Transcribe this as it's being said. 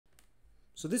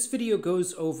So this video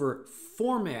goes over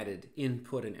formatted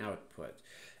input and output.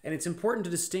 And it's important to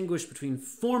distinguish between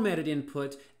formatted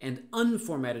input and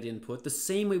unformatted input, the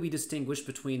same way we distinguish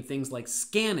between things like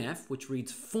scanf, which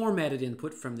reads formatted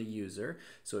input from the user.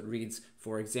 So it reads,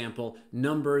 for example,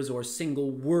 numbers or single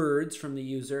words from the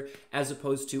user, as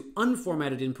opposed to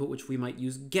unformatted input, which we might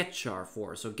use getchar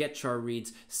for. So getchar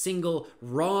reads single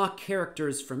raw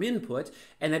characters from input,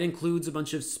 and that includes a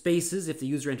bunch of spaces if the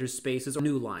user enters spaces or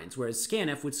new lines, whereas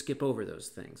scanf would skip over those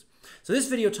things. So this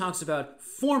video talks about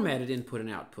formatted input and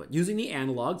output using the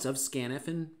analogs of scanf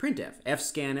and printf,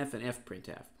 fscanf and fprintf.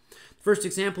 The first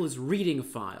example is reading a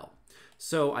file.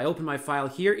 So I open my file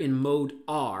here in mode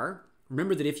R.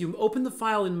 Remember that if you open the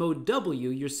file in mode W,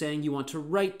 you're saying you want to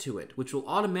write to it, which will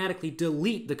automatically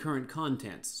delete the current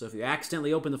contents. So if you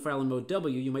accidentally open the file in mode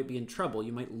W, you might be in trouble.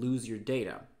 You might lose your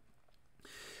data.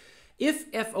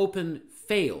 If fopen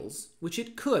fails, which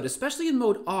it could, especially in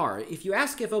mode R, if you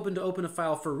ask fopen to open a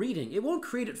file for reading, it won't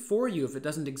create it for you if it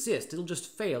doesn't exist. It'll just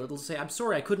fail. It'll say, I'm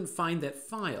sorry, I couldn't find that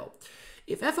file.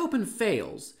 If fopen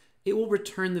fails, it will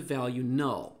return the value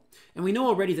null. And we know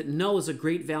already that null is a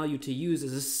great value to use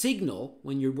as a signal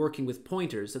when you're working with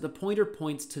pointers, that the pointer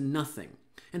points to nothing.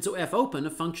 And so fopen,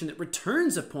 a function that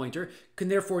returns a pointer, can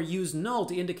therefore use null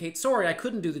to indicate, sorry, I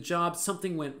couldn't do the job,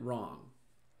 something went wrong.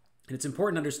 And it's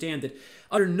important to understand that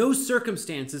under no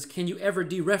circumstances can you ever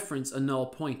dereference a null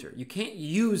pointer. You can't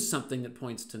use something that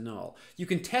points to null. You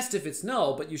can test if it's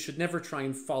null, but you should never try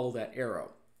and follow that arrow.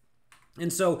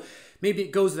 And so maybe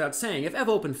it goes without saying, if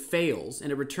fopen fails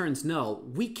and it returns null,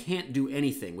 we can't do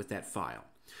anything with that file.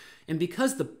 And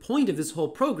because the point of this whole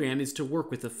program is to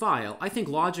work with the file, I think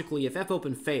logically if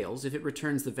fopen fails, if it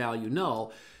returns the value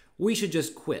null, we should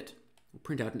just quit. We'll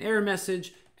print out an error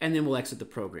message, and then we'll exit the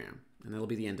program. And that'll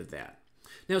be the end of that.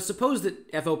 Now suppose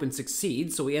that fopen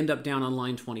succeeds, so we end up down on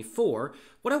line 24.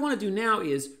 What I want to do now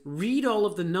is read all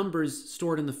of the numbers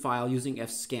stored in the file using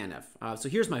fscanf. So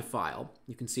here's my file.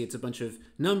 You can see it's a bunch of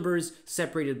numbers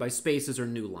separated by spaces or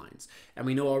new lines. And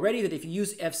we know already that if you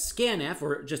use fscanf,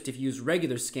 or just if you use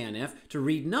regular scanf, to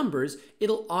read numbers,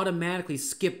 it'll automatically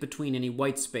skip between any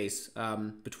white space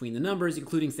between the numbers,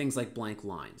 including things like blank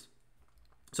lines.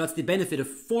 So that's the benefit of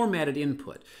formatted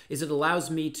input, is it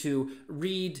allows me to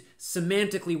read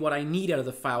semantically what I need out of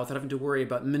the file without having to worry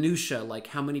about minutia, like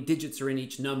how many digits are in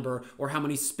each number or how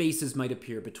many spaces might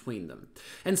appear between them.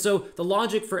 And so the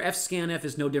logic for fscanf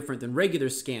is no different than regular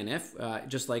scanf.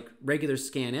 Just like regular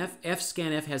scanf,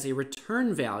 fscanf has a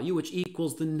return value which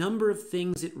equals the number of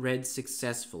things it read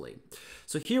successfully.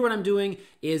 So here what I'm doing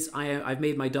is I've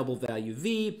made my double value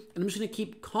v, and I'm just going to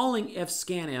keep calling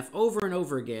fscanf over and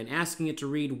over again, asking it to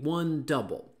read one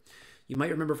double. You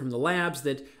might remember from the labs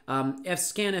that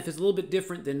fscanf is a little bit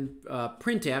different than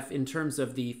printf in terms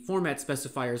of the format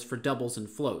specifiers for doubles and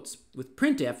floats. With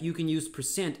printf, you can use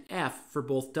 %f for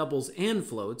both doubles and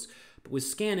floats, but with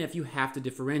scanf, you have to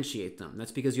differentiate them.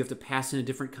 That's because you have to pass in a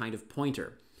different kind of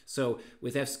pointer. So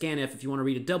with fscanf, if you want to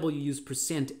read a double, you use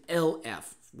 %lf,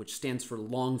 which stands for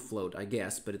long float, I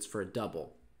guess, but it's for a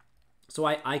double. So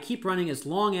I keep running as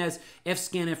long as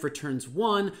fscanf returns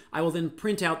 1, I will then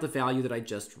print out the value that I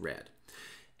just read.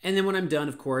 And then when I'm done,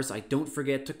 of course, I don't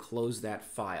forget to close that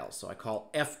file. So I call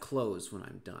fclose when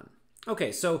I'm done.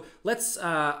 Okay, so let's,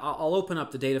 I'll open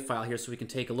up the data file here so we can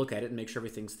take a look at it and make sure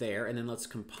everything's there, and then let's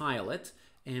compile it,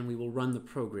 and we will run the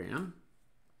program.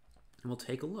 And we'll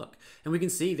take a look. And we can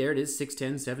see there it is,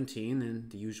 6/10/17, and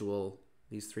the usual,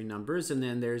 these three numbers, and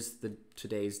then there's the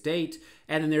today's date,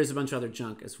 and then there's a bunch of other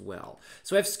junk as well.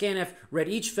 So fscanf read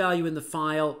each value in the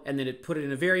file, and then it put it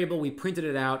in a variable, we printed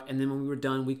it out, and then when we were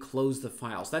done, we closed the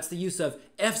file. So that's the use of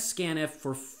fscanf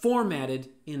for formatted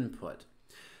input.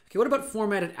 Okay, what about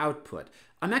formatted output?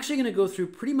 I'm actually going to go through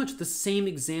pretty much the same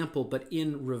example, but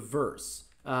in reverse.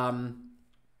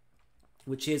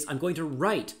 Which is I'm going to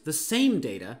write the same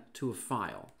data to a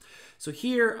file. So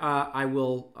here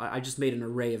I just made an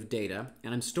array of data,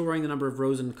 and I'm storing the number of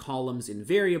rows and columns in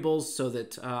variables so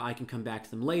that I can come back to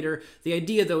them later. The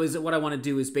idea, though, is that what I want to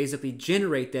do is basically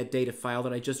generate that data file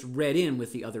that I just read in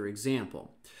with the other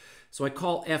example. So I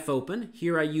call fopen.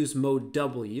 Here I use mode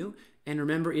W, and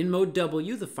remember, in mode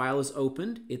W, the file is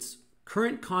opened. Its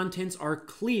current contents are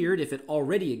cleared if it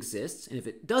already exists, and if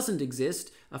it doesn't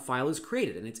exist, a file is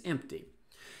created and it's empty.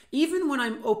 Even when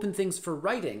I'm open things for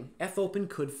writing, fopen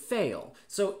could fail.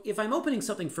 So if I'm opening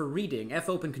something for reading,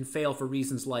 fopen can fail for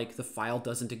reasons like the file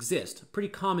doesn't exist. A pretty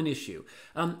common issue.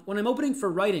 When I'm opening for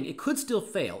writing, it could still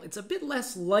fail. It's a bit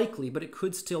less likely, but it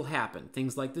could still happen.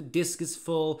 Things like the disk is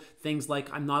full, things like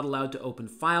I'm not allowed to open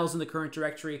files in the current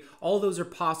directory, all those are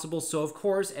possible. So of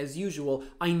course, as usual,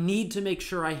 I need to make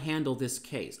sure I handle this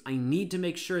case. I need to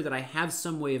make sure that I have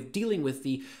some way of dealing with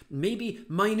the maybe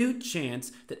minute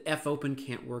chance that fopen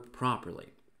can't work properly.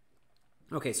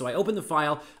 Okay, so I open the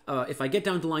file. If I get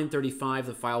down to line 35,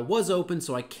 the file was open,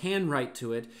 so I can write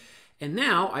to it. And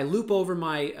now I loop over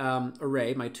my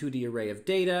array, my 2D array of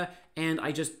data, and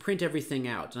I just print everything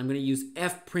out. And I'm going to use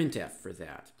fprintf for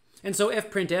that. And so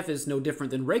fprintf is no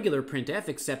different than regular printf,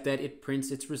 except that it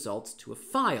prints its results to a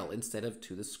file instead of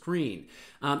to the screen.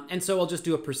 And so I'll just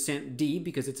do a %d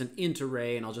because it's an int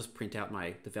array, and I'll just print out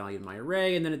the value of my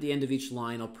array, and then at the end of each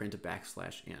line, I'll print a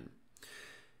 \n.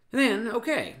 And then,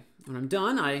 okay, when I'm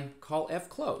done, I call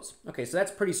fclose. Okay, so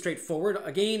that's pretty straightforward.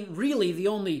 Again, really, the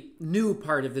only new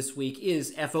part of this week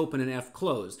is fopen and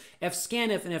fclose.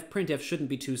 fscanf and fprintf shouldn't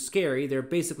be too scary. They're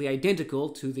basically identical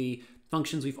to the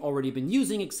functions we've already been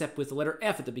using, except with the letter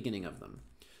F at the beginning of them.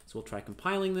 So we'll try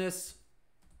compiling this.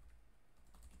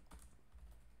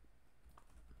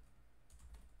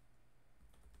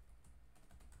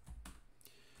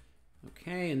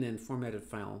 Okay, and then formatted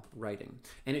file writing.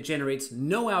 And it generates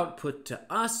no output to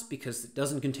us because it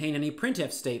doesn't contain any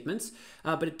printf statements,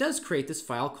 but it does create this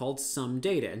file called some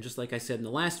data. And just like I said in the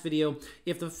last video,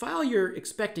 if the file you're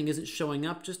expecting isn't showing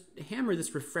up, just hammer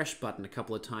this refresh button a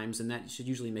couple of times and that should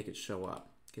usually make it show up.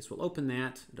 Okay, so we'll open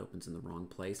that. It opens in the wrong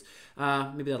place.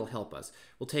 Maybe that'll help us.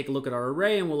 We'll take a look at our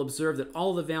array and we'll observe that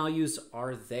all the values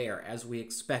are there as we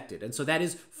expected. And so that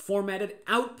is formatted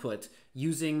output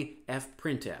using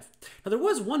fprintf. Now there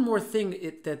was one more thing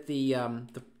that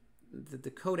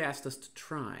the code asked us to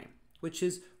try, which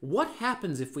is what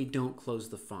happens if we don't close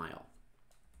the file?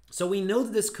 So we know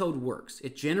that this code works.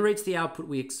 It generates the output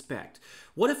we expect.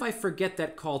 What if I forget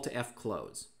that call to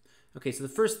fclose? Okay, so the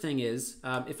first thing is,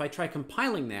 if I try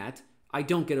compiling that, I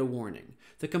don't get a warning.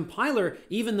 The compiler,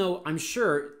 even though I'm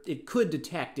sure it could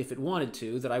detect if it wanted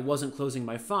to that I wasn't closing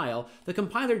my file, the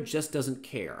compiler just doesn't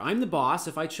care. I'm the boss.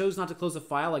 If I chose not to close a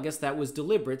file, I guess that was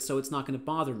deliberate, so it's not going to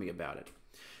bother me about it.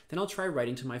 Then I'll try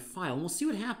writing to my file, and we'll see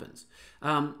what happens.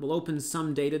 We'll open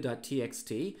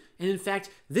somedata.txt, and in fact,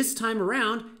 this time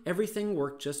around, everything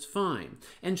worked just fine.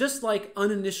 And just like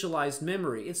uninitialized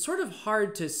memory, it's sort of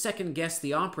hard to second-guess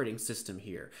the operating system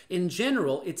here. In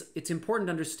general, it's important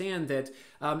to understand that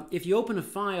if you open a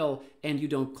file and you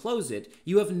don't close it,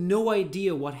 you have no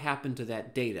idea what happened to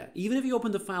that data. Even if you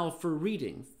open the file for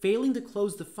reading, failing to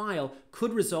close the file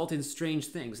could result in strange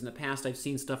things. In the past, I've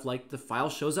seen stuff like the file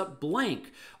shows up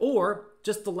blank, or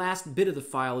just the last bit of the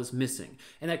file is missing.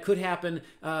 And that could happen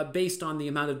based on the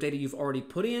amount of data you've already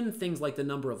put in, things like the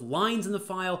number of lines in the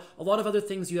file, a lot of other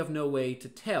things you have no way to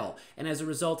tell. And as a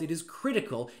result, it is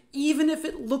critical, even if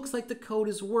it looks like the code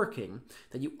is working,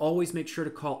 that you always make sure to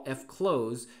call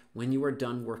fclose when you are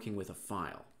done working with a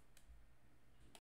file.